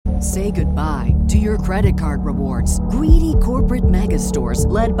Say goodbye to your credit card rewards. Greedy corporate mega stores,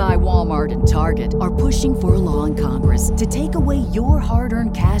 led by Walmart and Target, are pushing for a law in Congress to take away your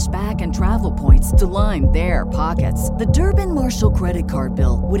hard-earned cash back and travel points to line their pockets. The Durbin-Marshall credit card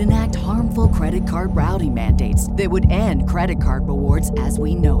bill would enact harmful credit card routing mandates that would end credit card rewards as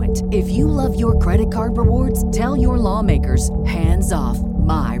we know it. If you love your credit card rewards, tell your lawmakers, hands off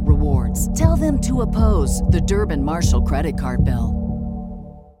my rewards. Tell them to oppose the Durbin-Marshall credit card bill.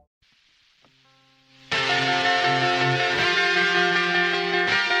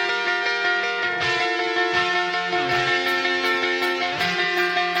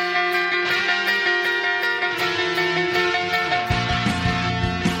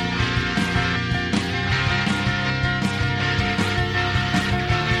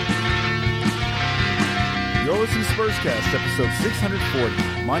 Spurscast, episode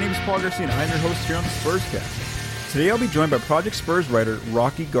 640. My name is Paul Garcia, and I'm your host here on the Spurscast. Today I'll be joined by Project Spurs writer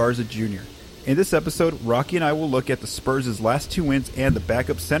Rocky Garza Jr. In this episode, Rocky and I will look at the Spurs' last two wins and the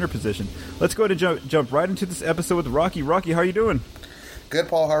backup center position. Let's go ahead and jump right into this episode with Rocky. Rocky, how are you doing? Good,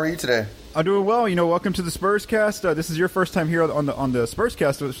 Paul. How are you today? I'm doing well. Welcome to the Spurscast. This is your first time here on the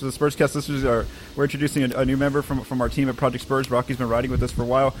Spurscast. So the Spurscast listeners we're introducing a new member from our team at Project Spurs. Rocky's been writing with us for a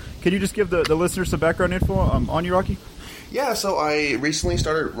while. Can you just give the listeners some background info on you, Rocky? Yeah, so I recently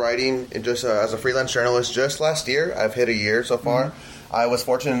started writing just as a freelance journalist just last year. I've hit a year so far. Mm-hmm. I was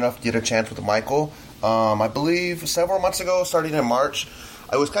fortunate enough to get a chance with Michael. I believe several months ago, starting in March.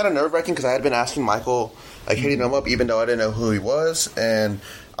 I was kind of nerve-wracking because I had been asking Michael, hitting him up, even though I didn't know who he was. And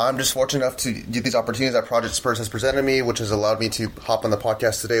I'm just fortunate enough to get these opportunities that Project Spurs has presented me, which has allowed me to hop on the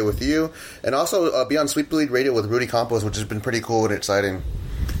podcast today with you. And also be on Sweet Bleed Radio with Rudy Campos, which has been pretty cool and exciting.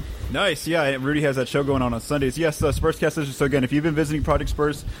 Nice, yeah. Rudy has that show going on Sundays. Yes, Spurscast listeners. So again, if you've been visiting Project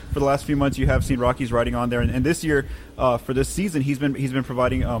Spurs for the last few months, you have seen Rocky's writing on there. And this year, for this season, he's been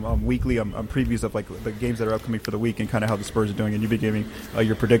providing weekly previews of like the games that are upcoming for the week and kind of how the Spurs are doing. And you've been giving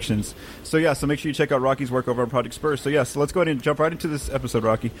your predictions. So yeah, so make sure you check out Rocky's work over on Project Spurs. So yeah, so let's go ahead and jump right into this episode,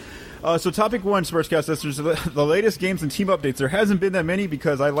 Rocky. So topic one, Spurscast listeners, the latest games and team updates. There hasn't been that many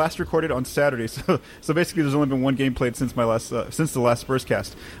because I last recorded on Saturday. So basically, there's only been one game played since the last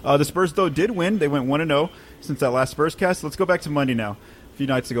Spurscast. The Spurs though did win. They went 1-0 since that last Spurscast. Let's go back to Monday now, a few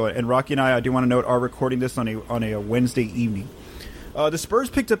nights ago. And Rocky and I do want to note, are recording this on a Wednesday evening. The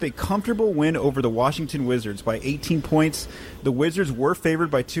Spurs picked up a comfortable win over the Washington Wizards by 18 points. The Wizards were favored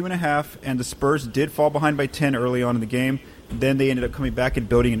by 2.5, and the Spurs did fall behind by 10 early on in the game. Then they ended up coming back and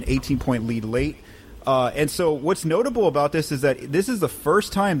building an 18-point lead late. And so what's notable about this is that this is the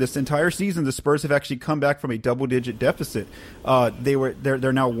first time this entire season the Spurs have actually come back from a double-digit deficit. They're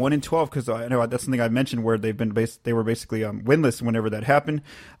now 1-12 because I know that's something I mentioned where they were basically winless whenever that happened,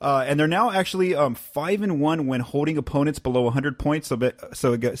 and they're now actually 5-1 when holding opponents below 100 points.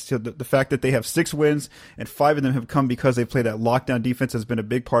 So it gets to the fact that they have 6 wins and 5 of them have come because they play that lockdown defense has been a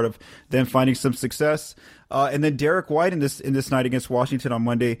big part of them finding some success. And then Derek White in this night against Washington on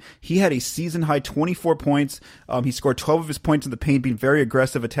Monday, he had a season-high 24 points. He scored 12 of his points in the paint, being very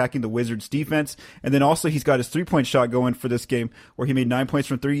aggressive, attacking the Wizards' defense. And then also he's got his three-point shot going for this game, where he made 9 points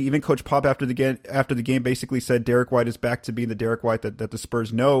from three. Even Coach Pop after the game basically said Derek White is back to being the Derek White that the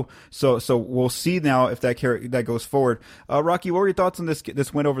Spurs know. So we'll see now if that goes forward. Rocky, what were your thoughts on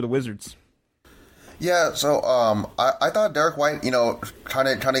this win over the Wizards? Yeah, so I thought Derek White, kind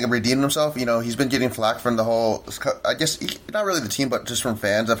of redeemed himself. He's been getting flack from the whole, I guess, not really the team, but just from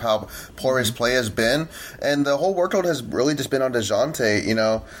fans of how poor his play has been. And the whole workload has really just been on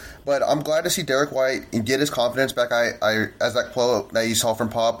DeJounte, But I'm glad to see Derek White get his confidence back. I as that quote that you saw from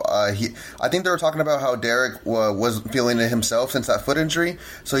Pop, I think they were talking about how Derek was feeling it himself since that foot injury.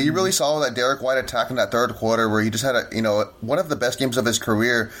 So you really saw that Derek White attack in that third quarter where he just had one of the best games of his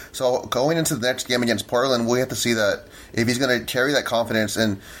career. So going into the next game against Portland, we have to see that if he's going to carry that confidence,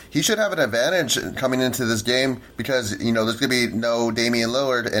 and he should have an advantage coming into this game because there's going to be no Damian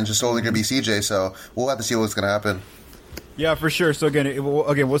Lillard and just only going to be CJ. So we'll have to see what's going to happen. Yeah, for sure. So again,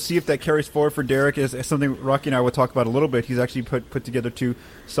 we'll see if that carries forward for Derek. Is something Rocky and I will talk about a little bit. He's actually put together 2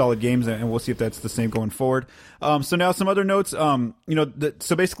 solid games, and we'll see if that's the same going forward. So now some other notes.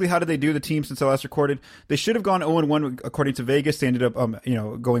 So basically, how did they do the team since I last recorded? They should have gone 0-1 according to Vegas. They ended up,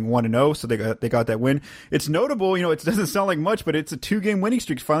 going 1-0, so they got that win. It's notable. It doesn't sound like much, but it's a 2-game winning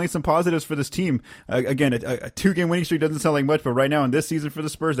streak. Finally, some positives for this team. Again, a 2-game winning streak doesn't sound like much, but right now in this season for the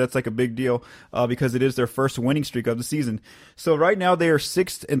Spurs, that's like a big deal because it is their first winning streak of the season. So right now they are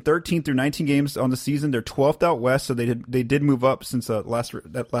 6th and 13th through 19 games on the season. They're 12th out west, so they did move up since that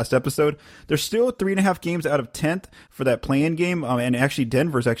last episode. They're still 3.5 games out of 10th for that play-in game, and actually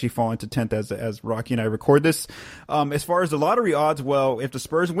Denver's actually fallen to 10th as Rocky and I record this. As far as the lottery odds, well, if the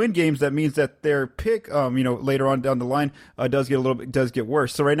Spurs win games, that means that their pick, later on down the line, does get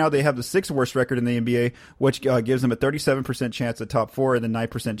worse. So right now they have the 6th worst record in the NBA, which gives them a 37% chance at top 4 and then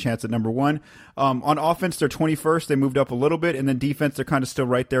 9% chance at number 1. On offense, they're 21st. They moved up a little bit, and then defense, they're kind of still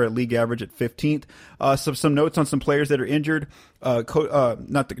right there at league average at 15th. Some notes on some players that are injured.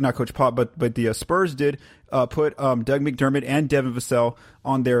 Not Coach Pop, but the Spurs did put Doug McDermott and Devin Vassell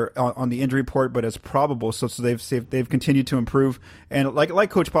on the injury report, but as probable. So they've continued to improve, and like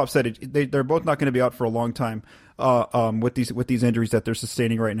Coach Pop said, they're both not going to be out for a long time with these injuries that they're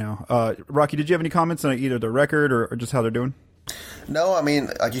sustaining right now. Rocky, did you have any comments on either the record or just how they're doing? No, I mean,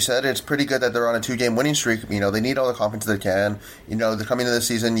 like you said, it's pretty good that they're on a 2-game winning streak. They need all the confidence they can. They're coming into the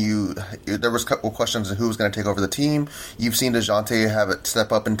season. There was a couple questions of who was going to take over the team. You've seen DeJounte have it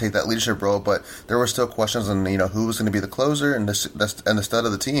step up and take that leadership role, but there were still questions on who was going to be the closer and the stud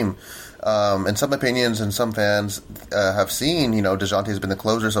of the team. And some opinions and some fans have seen DeJounte has been the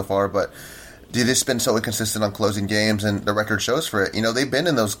closer so far, but they've just been so inconsistent on closing games, and the record shows for it. They've been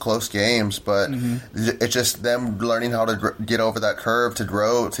in those close games, but it's just them learning how to get over that curve to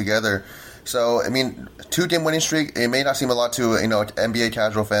grow together. So, I mean, 2-game winning streak, it may not seem a lot to NBA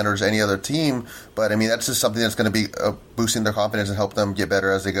casual fan or any other team, but I mean, that's just something that's going to be boosting their confidence and help them get better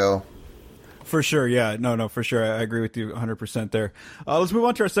as they go. For sure, yeah. No, for sure. I agree with you 100% there. Let's move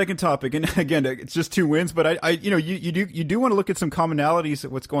on to our second topic. And again, it's just 2 wins, but you do want to look at some commonalities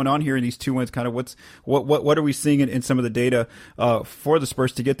of what's going on here in these 2 wins. Kind of what are we seeing in some of the data for the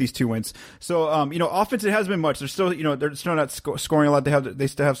Spurs to get these 2 wins? So, offense, it hasn't been much. They're still not scoring a lot. They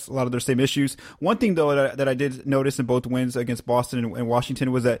still have a lot of their same issues. One thing though that I did notice in both wins against Boston and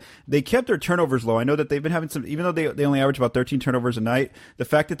Washington was that they kept their turnovers low. I know that they've been having some, even though they only average about 13 turnovers a night. The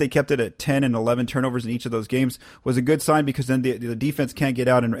fact that they kept it at 10 and 11 turnovers in each of those games was a good sign, because then the defense can't get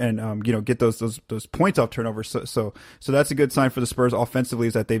out and get those points off turnovers. So that's a good sign for the Spurs offensively,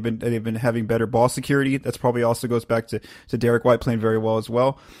 is that they've been having better ball security. That's probably also goes back to Derek White playing very well as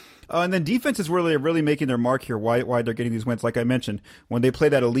well. And then defense is really making their mark here. Why they're getting these wins? Like I mentioned, when they play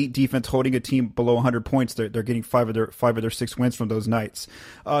that elite defense, holding a team below 100 points, they're getting 5 of their 6 wins from those nights.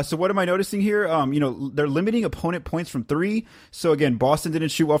 So what am I noticing here? They're limiting opponent points from 3. So again, Boston didn't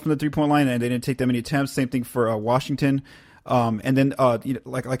shoot well from the 3-point line, and they didn't take that many attempts. Same thing for Washington. And then,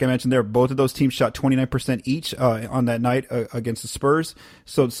 like I mentioned there, both of those teams shot 29% each on that night against the Spurs.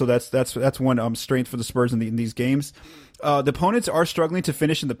 So that's one strength for the Spurs in these games. The opponents are struggling to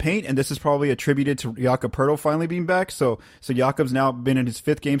finish in the paint, and this is probably attributed to Jakob Poeltl finally being back. So Jakob's now been in his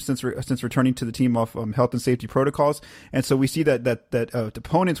 5th game since returning to the team off health and safety protocols, and so we see that the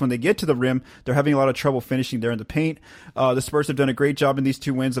opponents, when they get to the rim, they're having a lot of trouble finishing there in the paint. The Spurs have done a great job in these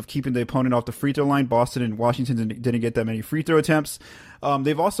 2 wins of keeping the opponent off the free throw line. Boston and Washington didn't get that many free throw attempts.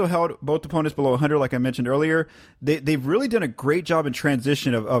 They've also held both opponents below 100, like I mentioned earlier. They've really done a great job in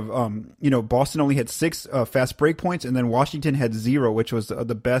transition of Boston only had 6 fast break points, and then Washington had 0, which was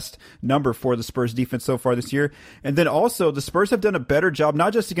the best number for the Spurs defense so far this year. And then also the Spurs have done a better job,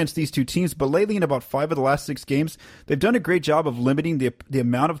 not just against these 2 teams, but lately in about 5 of the last 6 games, they've done a great job of limiting the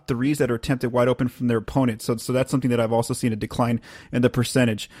amount of threes that are attempted wide open from their opponents. So that's something that I've also seen a decline in the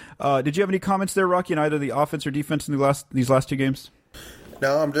percentage. Did you have any comments there, Rocky, on either the offense or defense in these last 2 games?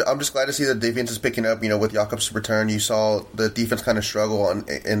 No, I'm just glad to see the defense is picking up. with Jakob's return, you saw the defense kind of struggle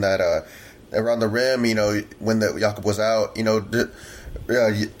in that around the rim. When Jakob was out.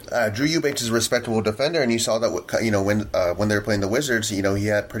 Drew Eubanks is a respectable defender, and you saw that. When they were playing the Wizards, he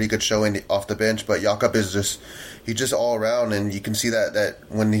had pretty good showing off the bench. But Jakob is he's just all around, and you can see that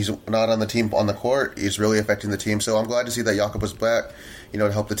when he's not on the team on the court, he's really affecting the team. So I'm glad to see that Jakob was back,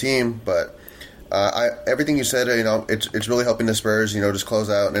 to help the team, but. Everything you said, it's really helping the Spurs, just close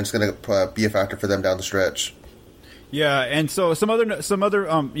out, and it's going to be a factor for them down the stretch. Yeah, and so some other notes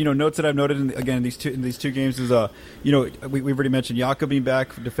that I've noted in these two games is we've already mentioned Jakob being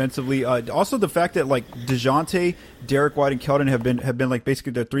back defensively. Also the fact that like DeJounte, Derek White, and Keldon have been like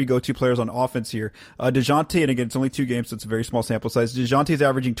basically the 3 go-to players on offense here. DeJounte, and again it's only 2 games, so it's a very small sample size. DeJounte's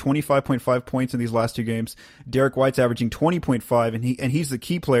averaging 25.5 points in these last 2 games. Derek White's averaging 20.5, and he's the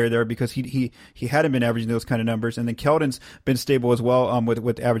key player there because he hadn't been averaging those kind of numbers. And then Keldon's been stable as well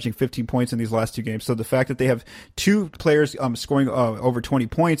with averaging 15 points in these last 2 games. So the fact that they have 2 2 players scoring over 20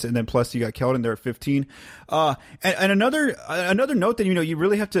 points, and then plus you got Keldon there at 15. And another note that you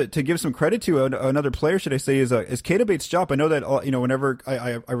really have to give some credit to another player, should I say, is Keita Bates-Diop. I know that whenever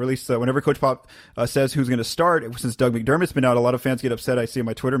I release whenever Coach Pop says who's going to start, since Doug McDermott's been out, a lot of fans get upset. I see in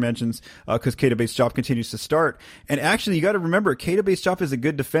my Twitter mentions because Keita Bates-Diop continues to start. And actually, you got to remember, Keita Bates-Diop is a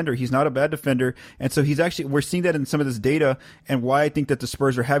good defender. He's not a bad defender, and so we're seeing that in some of this data, and why I think that the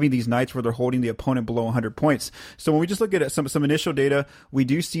Spurs are having these nights where they're holding the opponent below 100 points. So when we just look at some initial data, we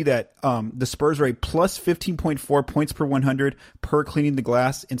do see that the Spurs are a plus 15.4 points per 100 per cleaning the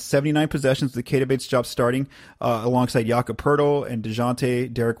glass in 79 possessions with Keita Bates-Diop starting alongside Jakob Poeltl and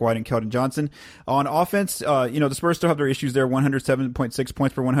DeJounte, Derek White, and Keldon Johnson. On offense, the Spurs still have their issues there, 107.6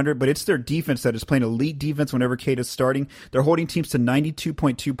 points per 100, but it's their defense that is playing elite defense whenever Keita's starting. They're holding teams to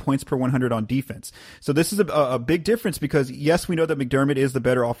 92.2 points per 100 on defense. So this is a big difference because, yes, we know that McDermott is the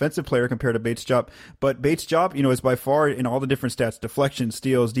better offensive player compared to Bates-Diop, but Bates-Diop, is by far in all the different stats, deflections,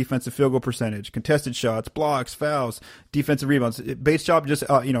 steals, defensive field goal percentage, contested shots, blocks, fouls, defensive rebounds. Bates-Diop just,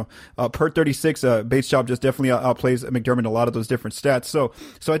 per 36, Bates-Diop just definitely outplays McDermott in a lot of those different stats.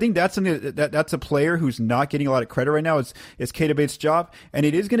 So I think that's something that's a player who's not getting a lot of credit right now is Keita Bates-Diop. And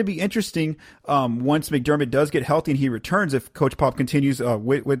it is going to be interesting once McDermott does get healthy and he returns, if Coach Pop continues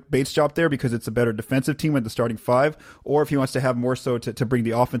with Bates-Diop there because it's a better defensive team with the starting 5, or if he wants to have more so to bring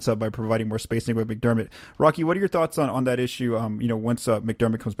the offense up by providing more spacing with McDermott. Rocky, what are your thoughts on that issue, once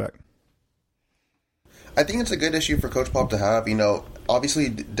McDermott comes back? I think it's a good issue for Coach Pop to have. Obviously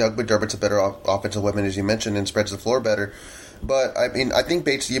Doug McDermott's a better offensive weapon, as you mentioned, and spreads the floor better. But, I think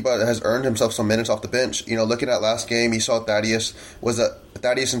Bates-Diop has earned himself some minutes off the bench. Looking at last game, you saw Thaddeus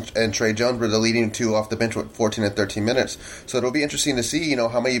and Trey Jones were the leading 2 off the bench with 14 and 13 minutes. So it'll be interesting to see,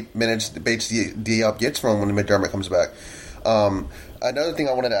 how many minutes Bates-Diop gets from when McDermott comes back. Another thing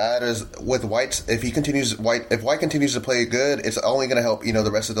I wanted to add is with White, if White continues to play good, it's only going to help,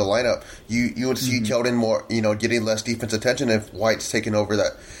 the rest of the lineup. You would see Keldon more, getting less defense attention if White's taking over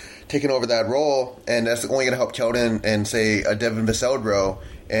that role, and that's only going to help Keldon and say a Devin Vassell,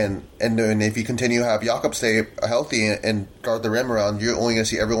 and if you continue to have Jakob stay healthy and guard the rim around, you're only going to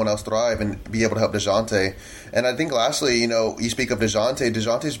see everyone else thrive and be able to help DeJounte. And I think lastly, you speak of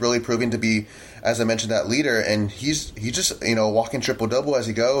DeJounte's really proving to be, as I mentioned, that leader, and he's just walking triple-double as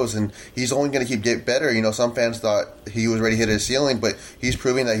he goes, and he's only going to keep getting better. Some fans thought he was ready to hit his ceiling, but he's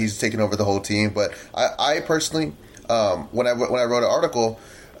proving that he's taking over the whole team. But I personally, when I wrote an article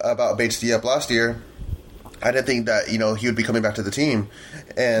about Bates-Diop last year, I didn't think that he would be coming back to the team,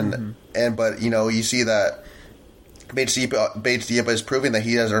 but you see that Bates-Diop is proving that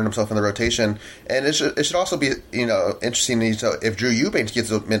he has earned himself in the rotation, and it should also be interesting if Drew Eubanks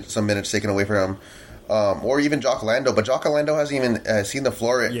gets some minutes taken away from him, or even Jock Lando. But Jock Lando hasn't even seen the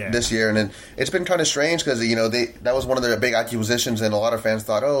floor this year, and it's been kind of strange because that was one of their big acquisitions, and a lot of fans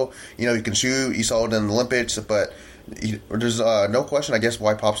thought, he can shoot. You saw it in the Olympics, but there's no question, I guess,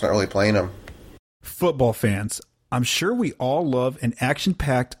 why Pop's not really playing him. Football fans, I'm sure we all love an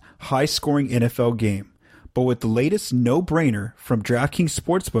action-packed, high-scoring NFL game. But with the latest no-brainer from DraftKings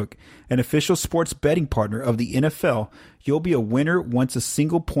Sportsbook, an official sports betting partner of the NFL, you'll be a winner once a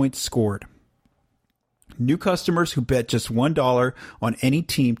single point scored. New customers who bet just $1 on any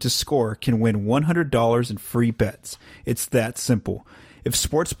team to score can win $100 in free bets. It's that simple. If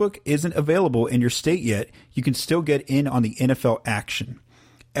Sportsbook isn't available in your state yet, you can still get in on the NFL action.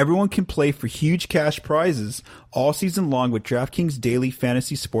 Everyone can play for huge cash prizes all season long with DraftKings Daily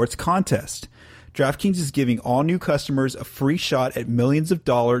Fantasy Sports Contest. DraftKings is giving all new customers a free shot at millions of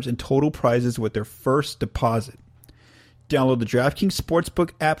dollars in total prizes with their first deposit. Download the DraftKings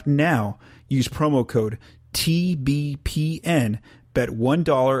Sportsbook app now. Use promo code TBPN. Bet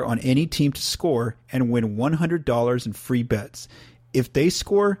 $1 on any team to score and win $100 in free bets. If they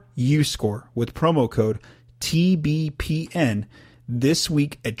score, you score with promo code TBPN this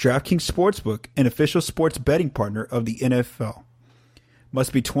week at DraftKings Sportsbook, an official sports betting partner of the NFL.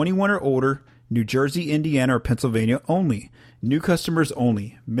 Must be 21 or older, New Jersey, Indiana, or Pennsylvania only. New customers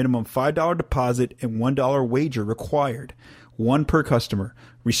only. Minimum $5 deposit and $1 wager required. One per customer.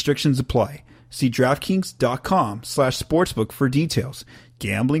 Restrictions apply. See DraftKings.com/sportsbook for details.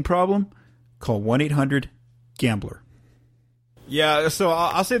 Gambling problem? Call 1-800-GAMBLER. Yeah, so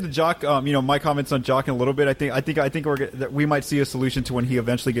I'll say the Jock. My comments on Jock in a little bit. I think we might see a solution to when he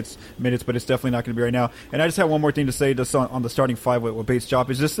eventually gets minutes, but it's definitely not going to be right now. And I just have one more thing to say just on the starting 5 with Bates-Diop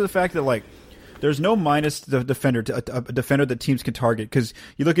is just the fact that there's no minus the defender, a defender that teams can target, because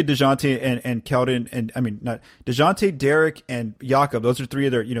you look at DeJounte and Keldon, and I mean, not DeJounte, Derek, and Jakob. Those are three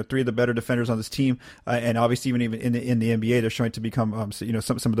of the better defenders on this team, and obviously even in the NBA, they're showing to become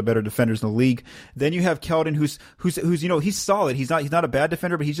some of the better defenders in the league. Then you have Keldon, who's he's solid. He's not a bad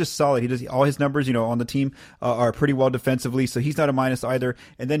defender, but he's just solid. He does all his numbers on the team are pretty well defensively, so he's not a minus either.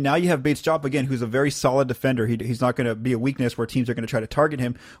 And then now you have Bates-Diop again, who's a very solid defender. He's not going to be a weakness where teams are going to try to target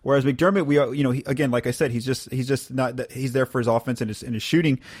him. Whereas McDermott, again, like I said, he's just not. He's there for his offense and his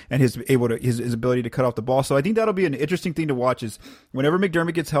shooting and his ability to cut off the ball. So I think that'll be an interesting thing to watch. Is whenever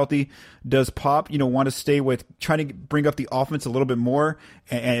McDermott gets healthy, does Pop want to stay with trying to bring up the offense a little bit more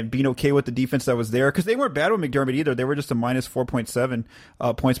and being okay with the defense that was there, because they weren't bad with McDermott either. They were just a minus 4.7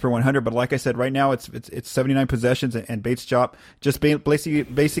 points per 100. But like I said, right now it's 79 possessions, and Bates-Diop just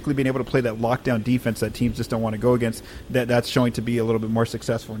basically being able to play that lockdown defense that teams just don't want to go against. That's showing to be a little bit more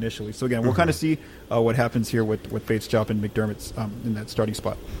successful initially. So again, we'll kind of see what happens here with Bates-Diop and McDermott's in that starting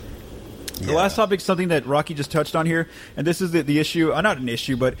spot. The last topic is something that Rocky just touched on here, and this is the issue, not an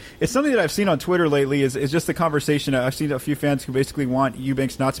issue, but it's something that I've seen on Twitter lately, is just the conversation. I've seen a few fans who basically want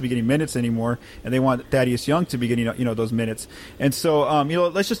Eubanks not to be getting minutes anymore, and they want Thaddeus Young to be getting those minutes. And so,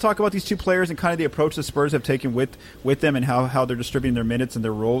 let's just talk about these two players and kind of the approach the Spurs have taken with them and how they're distributing their minutes and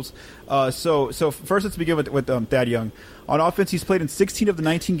their roles. So first let's begin with Thad Young. On offense, he's played in 16 of the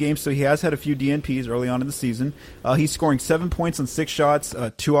 19 games, so he has had a few DNPs early on in the season. He's scoring 7 points on 6 shots,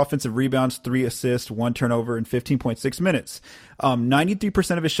 2 offensive rebounds, 3 assists, 1 turnover, in 15.6 minutes.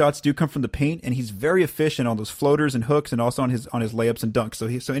 93% of his shots do come from the paint, and he's very efficient on those floaters and hooks, and also on his layups and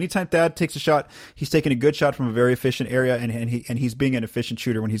dunks. So anytime Thad takes a shot, he's taking a good shot from a very efficient area, and he's being an efficient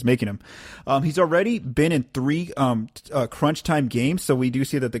shooter when he's making them. He's already been in 3 crunch time games, so we do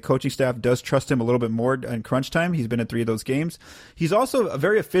see that the coaching staff does trust him a little bit more in crunch time. He's been in 3 of those games. He's also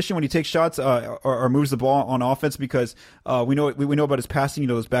very efficient when he takes shots or moves the ball on offense, because we know about his passing.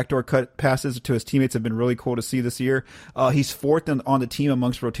 Those backdoor cut passes to his teammates have been really cool to see this year. He's 4th on the team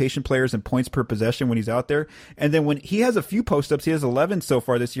amongst rotation players in points per possession when he's out there. And then when he has a few post-ups, he has 11 so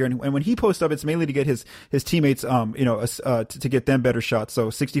far this year. And when he posts up, it's mainly to get his teammates, to get them better shots. So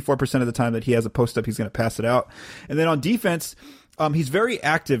 64% of the time that he has a post-up, he's going to pass it out. And then on defense, he's very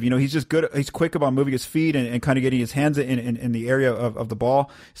active. He's just good. He's quick about moving his feet and kind of getting his hands in the area of the ball.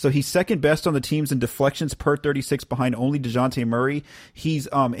 So he's second best on the teams in deflections per 36, behind only DeJounte Murray. He's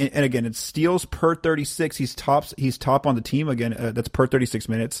and again, in steals per 36, he's top on the team again. That's per 36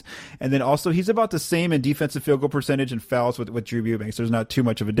 minutes. And then also he's about the same in defensive field goal percentage and fouls with Drew Eubanks. There's not too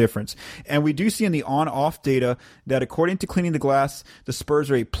much of a difference. And we do see in the on-off data that according to Cleaning the Glass, the Spurs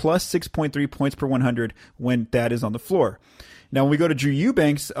are a plus 6.3 points per 100 when Thad is on the floor. Now, when we go to Drew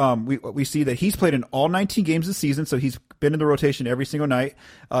Eubanks, we see that he's played in all 19 games this season, so he's been in the rotation every single night.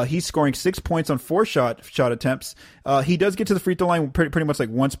 He's scoring 6 points on 4 shot attempts. He does get to the free throw line pretty much like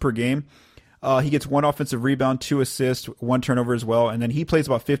once per game. He gets 1 offensive rebound, 2 assists, 1 turnover as well, and then he plays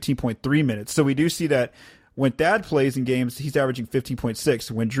about 15.3 minutes. So we do see that when Thad plays in games, he's averaging 15.6.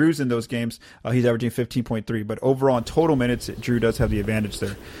 When Drew's in those games, he's averaging 15.3. But overall, in total minutes, Drew does have the advantage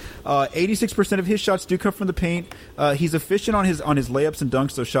there. 86% of his shots do come from the paint. He's efficient on his layups and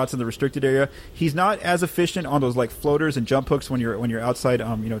dunks, those shots in the restricted area. He's not as efficient on those like floaters and jump hooks when you're outside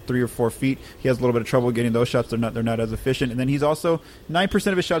 3 or 4 feet. He has a little bit of trouble getting those shots. They're not as efficient. And then he's also 9%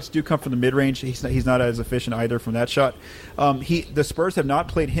 of his shots do come from the mid range. He's not as efficient either from that shot. The Spurs have not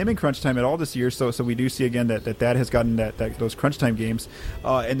played him in crunch time at all this year, so we do see again that has gotten those crunch time games.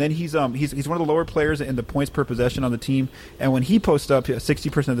 And then he's one of the lower players in the points per possession on the team. And when he posts up,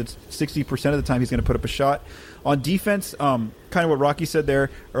 60% of the time he's going to put up a shot. On defense, kind of what Rocky said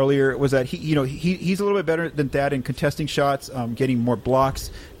there earlier was that he's a little bit better than Thad in contesting shots, getting more blocks,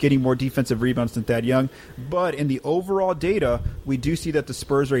 getting more defensive rebounds than Thad Young. But in the overall data, we do see that the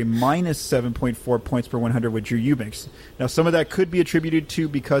Spurs are a minus 7.4 points per 100 with Drew Eubanks. Now, some of that could be attributed to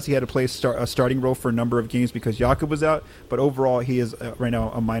because he had to play a starting role for a number of games because Jakob was out. But overall, he is right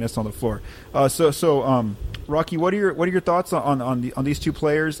now a minus on the floor. Rocky, what are your thoughts on these two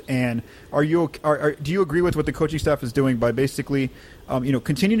players? And do you agree with what the coaching staff is doing by basically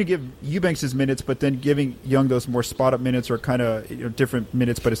continuing to give Eubanks his minutes, but then giving Young those more spot up minutes or kind of different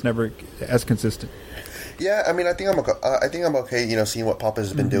minutes, but it's never as consistent? Yeah, I mean, I think I'm okay. Seeing what Papa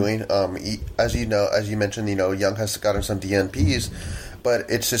has been doing. As you mentioned, Young has gotten some DNPs, but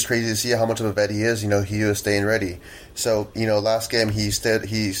it's just crazy to see how much of a vet he is. He was staying ready. So last game he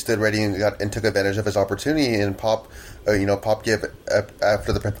stood ready and took advantage of his opportunity. And Pop gave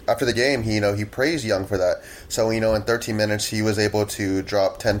after the game. He praised Young for that. So in 13 minutes he was able to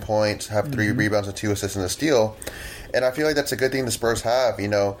drop 10 points, have 3 rebounds and 2 assists and a steal. And I feel like that's a good thing the Spurs have.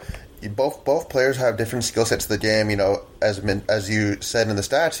 both players have different skill sets to the game. As you said in the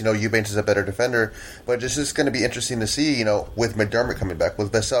stats, Eubanks is a better defender, but it's just going to be interesting to see, with McDermott coming back,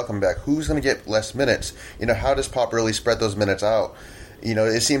 with Vassell coming back, who's going to get less minutes. How does Pop really spread those minutes out?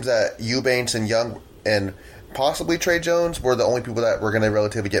 It seems that Eubanks and Young and possibly Trey Jones were the only people that were going to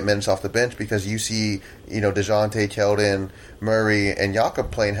relatively get minutes off the bench, because you see, DeJounte, Keldon, Murray, and Jakob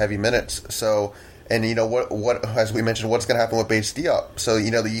playing heavy minutes. So, and what as we mentioned, what's going to happen with Base Diop? So,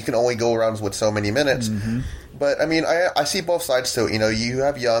 you can only go around with so many minutes. Mm-hmm. But, I see both sides to it. You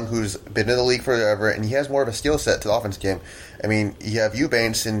have Young, who's been in the league forever, and he has more of a skill set to the offense game. You have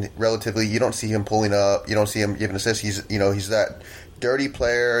Eubanks, and relatively, you don't see him pulling up. You don't see him giving assists. He's that dirty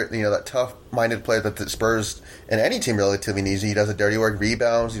player, that tough-minded player that the Spurs and any team relatively needs. He does the dirty work,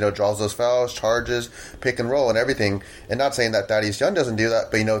 rebounds, draws those fouls, charges, pick and roll, and everything. And not saying that Thaddeus Young doesn't do that,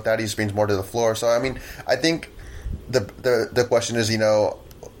 but Thaddeus brings more to the floor. So I think the question is,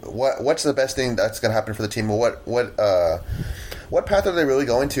 what's the best thing that's going to happen for the team? What path are they really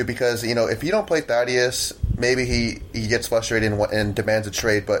going to? Because if you don't play Thaddeus, maybe he gets frustrated and demands a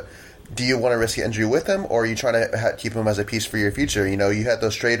trade, but do you want to risk an injury with him, or are you trying to keep him as a piece for your future? You had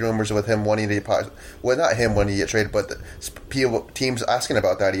those trade rumors with him wanting to, well, not him wanting to get traded, but teams asking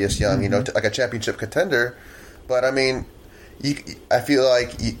about Thaddeus Young, Mm-hmm. like a championship contender. But I feel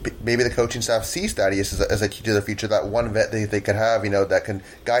like maybe the coaching staff sees Thaddeus as a key to the future, that one vet they could have, that can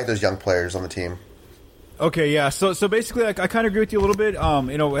guide those young players on the team. Okay, yeah. So basically, I kind of agree with you a little bit. A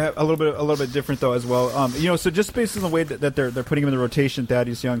little bit different though as well. So just based on the way that they're putting him in the rotation,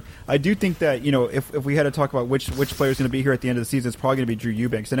 Thaddeus Young, I do think that if we had to talk about which player is going to be here at the end of the season, it's probably going to be Drew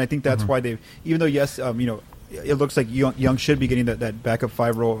Eubanks, and I think that's why they've, even though yes, it looks like Young should be getting that backup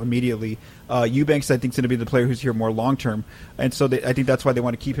 5 role immediately. Eubanks, I think, is going to be the player who's here more long term, and so I think that's why they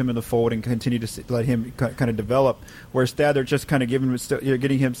want to keep him in the fold and continue to let him kind of develop. Whereas Thad, they're just kind of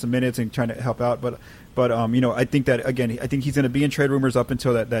getting him some minutes and trying to help out. But I think that again, I think he's going to be in trade rumors up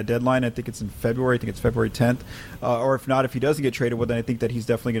until that deadline. I think it's in February. I think it's February 10th, or if not, if he doesn't get traded, well, then I think that he's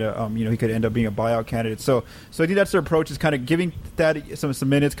definitely going to, he could end up being a buyout candidate. So I think that's their approach, is kind of giving Thad some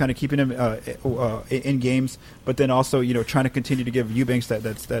minutes, kind of keeping him in games, but then also trying to continue to give Eubanks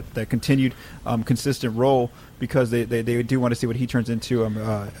that continued consistent role, because they do want to see what he turns into,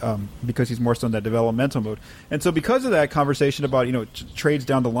 because he's more so in that developmental mode. And so because of that conversation about trades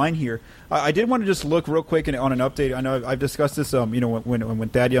down the line here, I did want to just look real quick on an update. I know I've discussed this when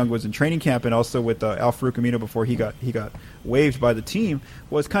Thad Young was in training camp, and also with Al Farouk Amino before he got waived by the team,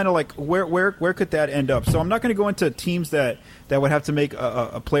 was kind of like where could that end up? So I'm not going to go into teams that would have to make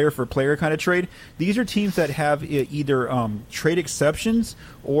a player for player kind of trade. These are teams that have either trade exceptions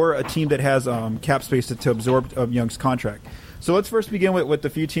or a team that has cap space to absorb Young's contract. So let's first begin with the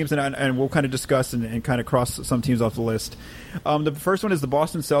few teams, and we'll kind of discuss and kind of cross some teams off the list. The first one is the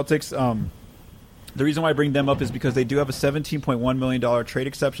Boston Celtics. The reason why I bring them up is because they do have a $17.1 million trade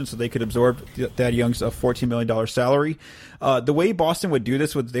exception, so they could absorb Thad Young's $14 million salary. The way Boston would do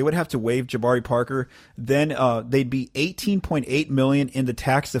this, they would have to waive Jabari Parker. Then they'd be $18.8 million in the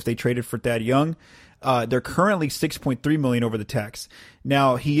tax if they traded for Thad Young. They're currently $6.3 million over the tax.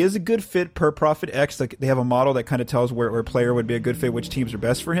 Now, he is a good fit per Profit X. Like, they have a model that kind of tells where a player would be a good fit, which teams are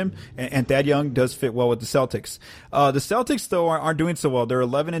best for him. And Thad Young does fit well with the Celtics. The Celtics, though, aren't doing so well. They're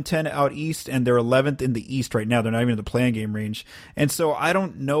 11-10 out east, and they're 11th in the East right now. They're not even in the play-in game range. And so I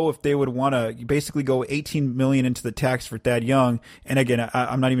don't know if they would want to basically go $18 million into the tax for Thad Young. And again,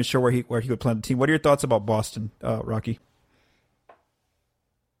 I'm not even sure where he would play on the team. What are your thoughts about Boston, Rocky?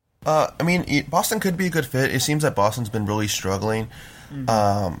 Boston could be a good fit. It seems that Boston's been really struggling.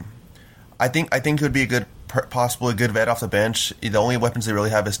 Mm-hmm. I think it would be possibly a good vet off the bench. The only weapons they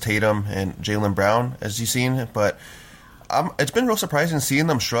really have is Tatum and Jaylen Brown, as you've seen. But it's been real surprising seeing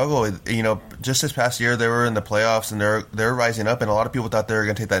them struggle. Just this past year they were in the playoffs and they're rising up, and a lot of people thought they were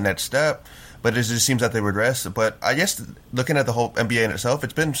going to take that next step. But it just seems that they regress. But I guess looking at the whole NBA in itself,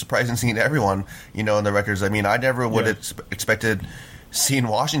 it's been surprising seeing everyone, in the records. I never would have expected seeing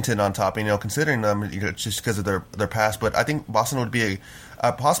Washington on top, considering them, just because of their past. But I think Boston would be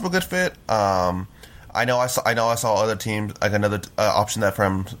a possible good fit. I know I saw other teams, like another option that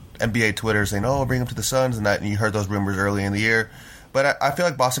from NBA Twitter saying, "Oh, bring them to the Suns," and you heard those rumors early in the year. But I feel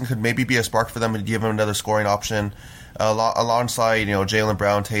like Boston could maybe be a spark for them and give them another scoring option alongside Jaylen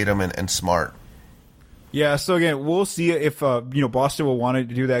Brown, Tatum, and Smart. Yeah, so again, we'll see if Boston will want to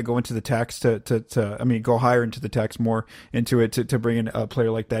do that, go into the tax go higher into the tax, more into it to bring in a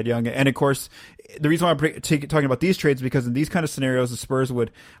player like Thad Young. And of course, the reason why I'm talking about these trades is because in these kind of scenarios, the Spurs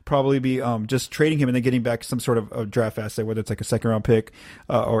would probably be just trading him and then getting back some sort of a draft asset, whether it's like a second round pick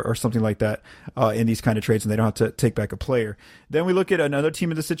or something like that in these kind of trades, and they don't have to take back a player. Then we look at another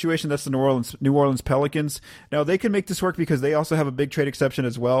team in this situation. That's the New Orleans Pelicans. Now they can make this work because they also have a big trade exception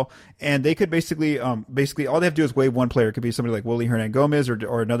as well, and they could basically all they have to do is waive one player. It could be somebody like Willie Hernan-Gomez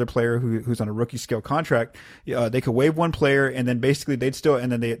or another player who's on a rookie scale contract. They could waive one player, and then basically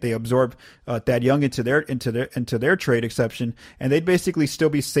they absorb Thad Young into their trade exception, and they'd basically still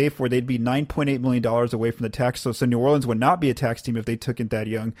be safe where they'd be $9.8 million away from the tax. So New Orleans would not be a tax team if they took in Thad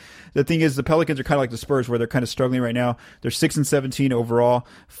Young. The thing is, the Pelicans are kind of like the Spurs, where they're kind of struggling right now. They're 6-17 overall,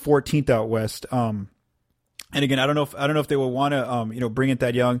 14th out west. And again, I don't know if they will want to, bring in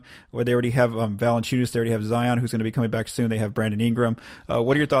Thad Young, where they already have Valanciunas, they already have Zion, who's going to be coming back soon. They have Brandon Ingram.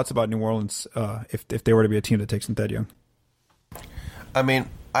 What are your thoughts about New Orleans if they were to be a team that takes in Thad Young? I mean,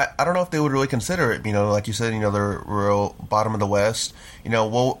 I don't know if they would really consider it. Like you said, they're real bottom of the West.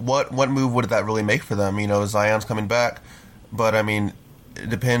 What move would that really make for them? Zion's coming back, but I mean, it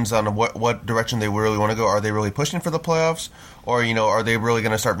depends on what direction they really want to go. Are they really pushing for the playoffs, or are they really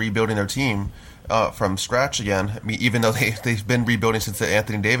going to start rebuilding their team from scratch again? I mean, even though they've been rebuilding since the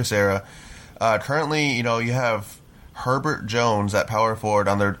Anthony Davis era. Currently, you have Herbert Jones at power forward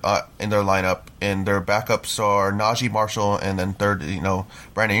on their in their lineup, and their backups are Najee Marshall, and then third,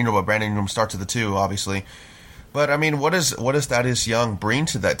 Brandon Ingram. But Brandon Ingram starts at the 2, obviously. But I mean, what does Thaddeus Young bring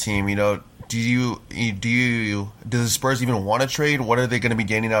to that team? Do the Spurs even want to trade? What are they going to be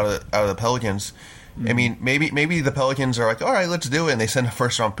gaining out of the Pelicans? Mm-hmm. I mean, maybe the Pelicans are like, all right, let's do it, and they send a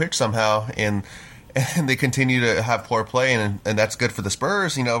first round pick somehow, and they continue to have poor play, and that's good for the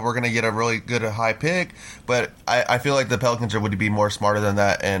Spurs. We're going to get a really good high pick, but I feel like the Pelicans would be more smarter than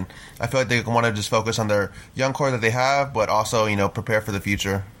that, and I feel like they want to just focus on their young core that they have, but also prepare for the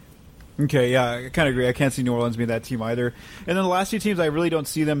future. Okay, yeah, I kind of agree. I can't see New Orleans being that team either. And then the last two teams, I really don't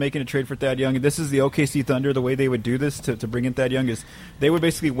see them making a trade for Thad Young. And this is the OKC Thunder. The way they would do this to bring in Thad Young is they would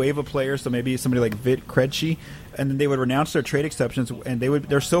basically waive a player, so maybe somebody like Vit Krejci, and then they would renounce their trade exceptions. And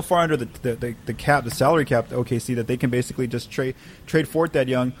they're so far under the cap, the salary cap, the OKC, that they can basically just trade for Thad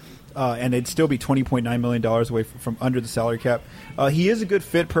Young. And they'd still be $20.9 million away from under the salary cap. He is a good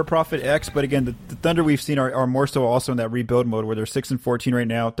fit per Profit X, but again, the Thunder we've seen are more so also in that rebuild mode where they're 6-14 right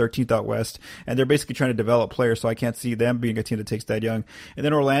now, 13th out west, and they're basically trying to develop players. So I can't see them being a team that takes Thad Young. And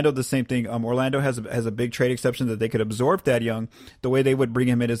then Orlando, the same thing. Orlando has a big trade exception that they could absorb Thad Young. The way they would bring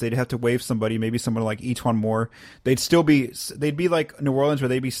him in is they'd have to waive somebody, maybe someone like Etuan Moore. They'd be like New Orleans, where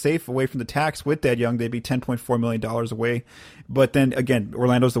they'd be safe away from the tax with Thad Young. They'd be $10.4 million away. But then again,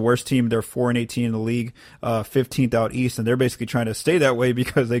 Orlando's the worst team. They're 4-18 in the league, 15th out east, and they're basically trying to stay that way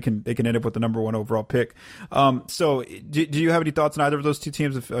because they can end up with the number 1 overall pick. So, do you have any thoughts on either of those two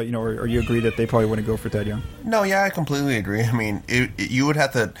teams? If or you agree that they probably wouldn't go for Thad Young? No, yeah, I completely agree. I mean, you would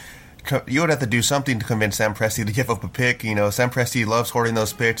have to do something to convince Sam Presti to give up a pick. Sam Presti loves hoarding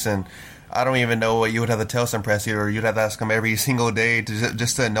those picks, and I don't even know what you would have to tell Sam Presti, or you'd have to ask him every single day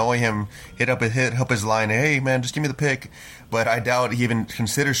just to annoy him, hit up his line, hey man, just give me the pick. But I doubt he even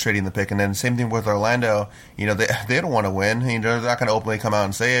considers trading the pick. And then same thing with Orlando. They don't want to win. They're not going to openly come out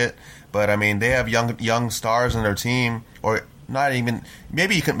and say it. But I mean, they have young stars in their team, or not even.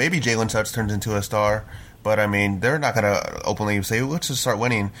 Maybe Jalen Suggs turns into a star. But, I mean, they're not going to openly say, let's just start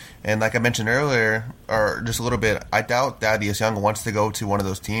winning. And like I mentioned earlier, or just a little bit, I doubt Thaddeus Young wants to go to one of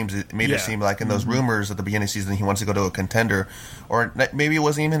those teams. It made it seem like in those rumors at the beginning of the season he wants to go to a contender. Or maybe it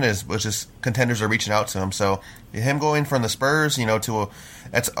wasn't even it was just contenders are reaching out to him. So him going from the Spurs, known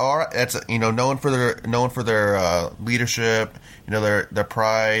for their leadership, their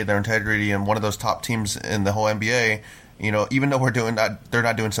pride, their integrity, and one of those top teams in the whole NBA. Even though they're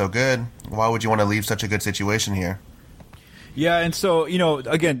not doing so good, why would you want to leave such a good situation here? Yeah, and so,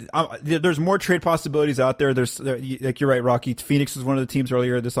 again, there's more trade possibilities out there. Like you're right, Rocky. Phoenix was one of the teams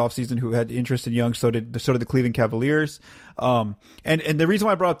earlier this offseason who had interest in Young. So did the Cleveland Cavaliers. And the reason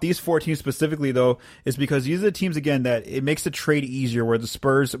why I brought up these 4 teams specifically, though, is because these are the teams, again, that it makes the trade easier, where the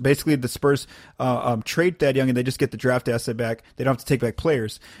Spurs trade Thad Young and they just get the draft asset back. They don't have to take back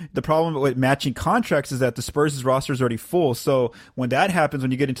players. The problem with matching contracts is that the Spurs' roster is already full. So when that happens,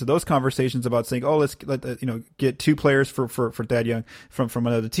 when you get into those conversations about saying, oh, let's get 2 players for Thad Young from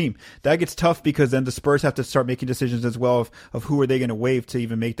another team, that gets tough because then the Spurs have to start making decisions as well of who are they going to waive to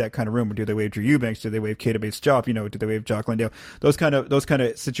even make that kind of room. Do they waive Drew Eubanks? Do they waive Keita Bates-Diop? Do they waive Jock Landale. Those kind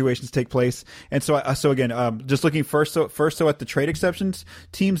of situations take place. And so again, just looking first at the trade exceptions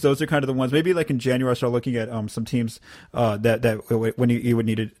teams, those are kind of the ones. Maybe like in January, I start looking at some teams that when you would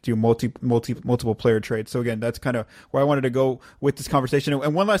need to do multiple player trades. So again, that's kind of where I wanted to go with this conversation.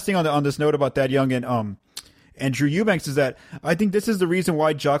 And one last thing on this note about Thad Young and Drew Eubanks is that I think this is the reason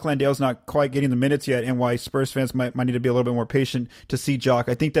why Jock Landale's not quite getting the minutes yet, and why Spurs fans might need to be a little bit more patient to see Jock.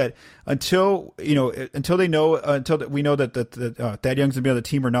 I think that until we know that Thad Young's gonna be on the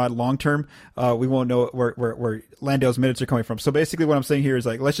team or not long term, we won't know where Landale's minutes are coming from. So basically, what I'm saying here is,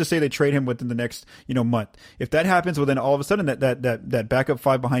 like, let's just say they trade him within the next month. If that happens, well, then all of a sudden that backup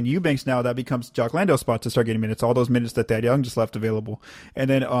five behind Eubanks now, that becomes Jock Landale's spot to start getting minutes. All those minutes that Thad Young just left available, and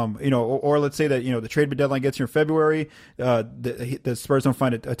then or let's say that the trade deadline gets here in February, the Spurs don't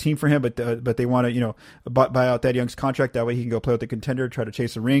find a team for him, but they want to buy out Thad Young's contract. That way he can go play with the contender, try to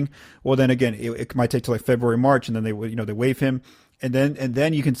chase a ring. Well, then again, it might take till like February, March, and then they waive him. And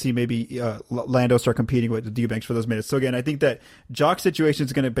then you can see maybe Lando start competing with the Eubanks for those minutes. So again, I think that Jock's situation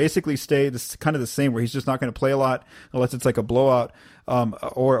is going to basically stay kind of the same, where he's just not going to play a lot unless it's like a blowout,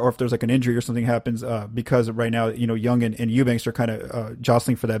 or if there's like an injury or something happens, because right now Young and Eubanks are kind of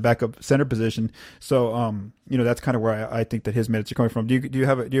jostling for that backup center position. So that's kind of where I think that his minutes are coming from. Do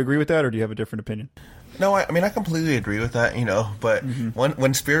you agree with that, or do you have a different opinion? No, I mean I completely agree with that, But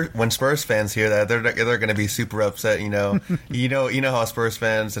when Spurs fans hear that, they're going to be super upset, you know how Spurs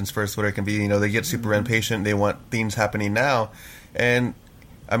fans and Spurs Twitter can be. They get super impatient. They want things happening now, and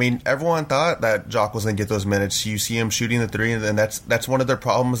I mean everyone thought that Jock was going to get those minutes. You see him shooting the three, and that's one of their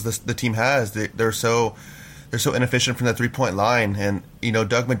problems the team has. They're so inefficient from the 3-point line, and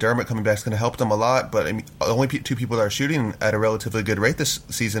Doug McDermott coming back is going to help them a lot. But I mean, the only two people that are shooting at a relatively good rate this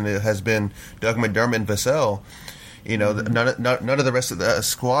season has been Doug McDermott and Vassell. None of the rest of the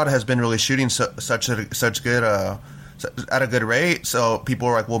squad has been really shooting such good at a good rate. So people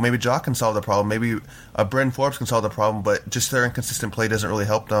are like, well, maybe Jock can solve the problem. Maybe Bryn Forbes can solve the problem. But just their inconsistent play doesn't really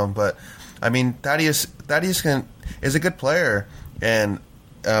help them. But I mean, Thaddeus is a good player, and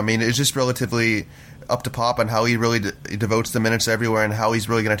I mean, it's just relatively up to Pop on how he really devotes the minutes everywhere, and how he's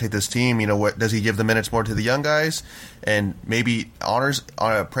really going to take this team. What does he give the minutes more to the young guys, and maybe honors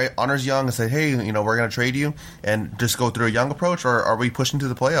Young and say, hey, we're going to trade you and just go through a Young approach, or are we pushing to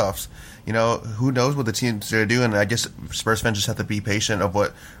the playoffs? Who knows what the team's going to do, and I guess Spurs fans just have to be patient of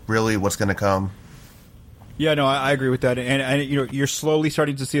what's going to come. Yeah, no, I agree with that, and you're slowly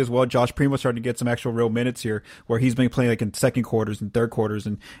starting to see as well. Josh Primo starting to get some actual real minutes here, where he's been playing like in second quarters and third quarters,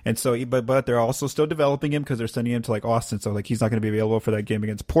 and so but they're also still developing him because they're sending him to like Austin, so like he's not going to be available for that game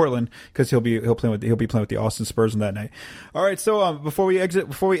against Portland because he'll be playing with the Austin Spurs on that night. All right, so before we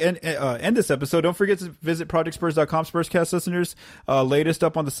end this episode, don't forget to visit ProjectSpurs.com, Spurscast listeners. Latest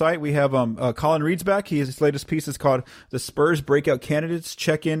up on the site, we have Colin Reed's back. His latest piece is called "The Spurs Breakout Candidates."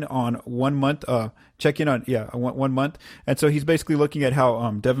 Check in on 1 month. 1 month. And so he's basically looking at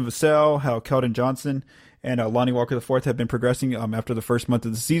how Devin Vassell, how Keldon Johnson, and Lonnie Walker IV have been progressing after the first month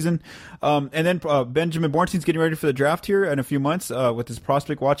of the season. And then Benjamin Bornstein's getting ready for the draft here in a few months with his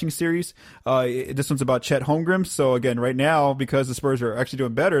prospect watching series. This one's about Chet Holmgren. So again, right now, because the Spurs are actually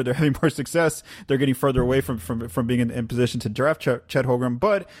doing better, they're having more success. They're getting further away from being in position to draft Chet Holmgren.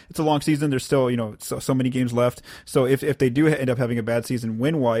 But it's a long season. There's still so many games left. So if they do end up having a bad season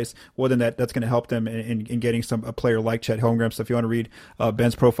win wise, well then that's going to help them in getting a player like Chet Holmgren. So if you want to read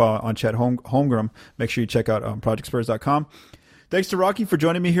Ben's profile on Chet Holmgren, make sure you check out ProjectSpurs.com. Thanks to Rocky for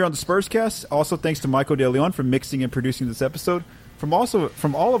joining me here on the Spurscast. Also, thanks to Michael De Leon for mixing and producing this episode. From all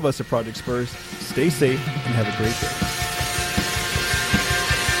of us at Project Spurs, stay safe and have a great day.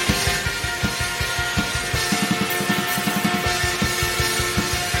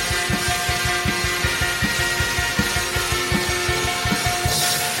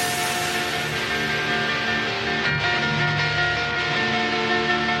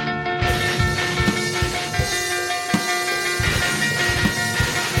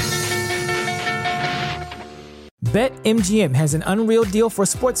 BetMGM has an unreal deal for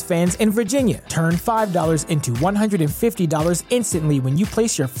sports fans in Virginia. Turn $5 into $150 instantly when you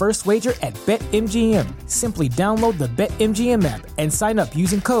place your first wager at BetMGM. Simply download the BetMGM app and sign up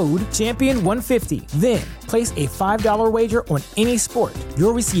using code Champion150. Then, place a $5 wager on any sport.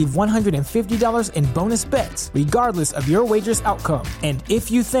 You'll receive $150 in bonus bets, regardless of your wager's outcome. And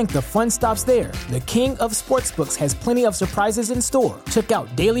if you think the fun stops there, the king of sportsbooks has plenty of surprises in store. Check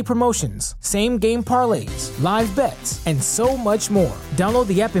out daily promotions, same-game parlays, live bets, and so much more. Download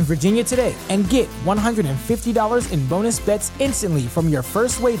the app in Virginia today and get $150 in bonus bets instantly from your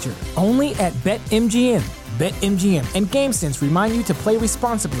first wager. Only at BetMGM. BetMGM and GameSense remind you to play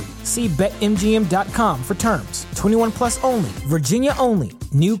responsibly. See BetMGM.com for terms. 21 plus only. Virginia only.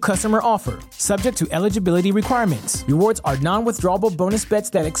 New customer offer. Subject to eligibility requirements. Rewards are non-withdrawable bonus bets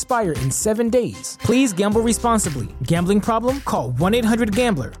that expire in 7 days. Please gamble responsibly. Gambling problem? Call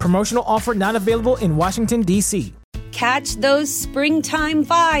 1-800-GAMBLER. Promotional offer not available in Washington, D.C. Catch those springtime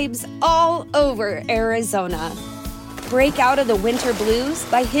vibes all over Arizona. Break out of the winter blues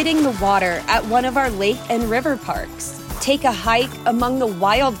by hitting the water at one of our lake and river parks. Take a hike among the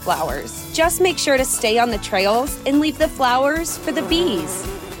wildflowers. Just make sure to stay on the trails and leave the flowers for the bees.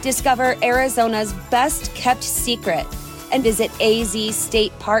 Discover Arizona's best kept secret and visit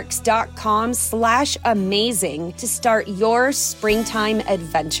azstateparks.com/amazing to start your springtime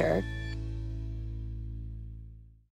adventure.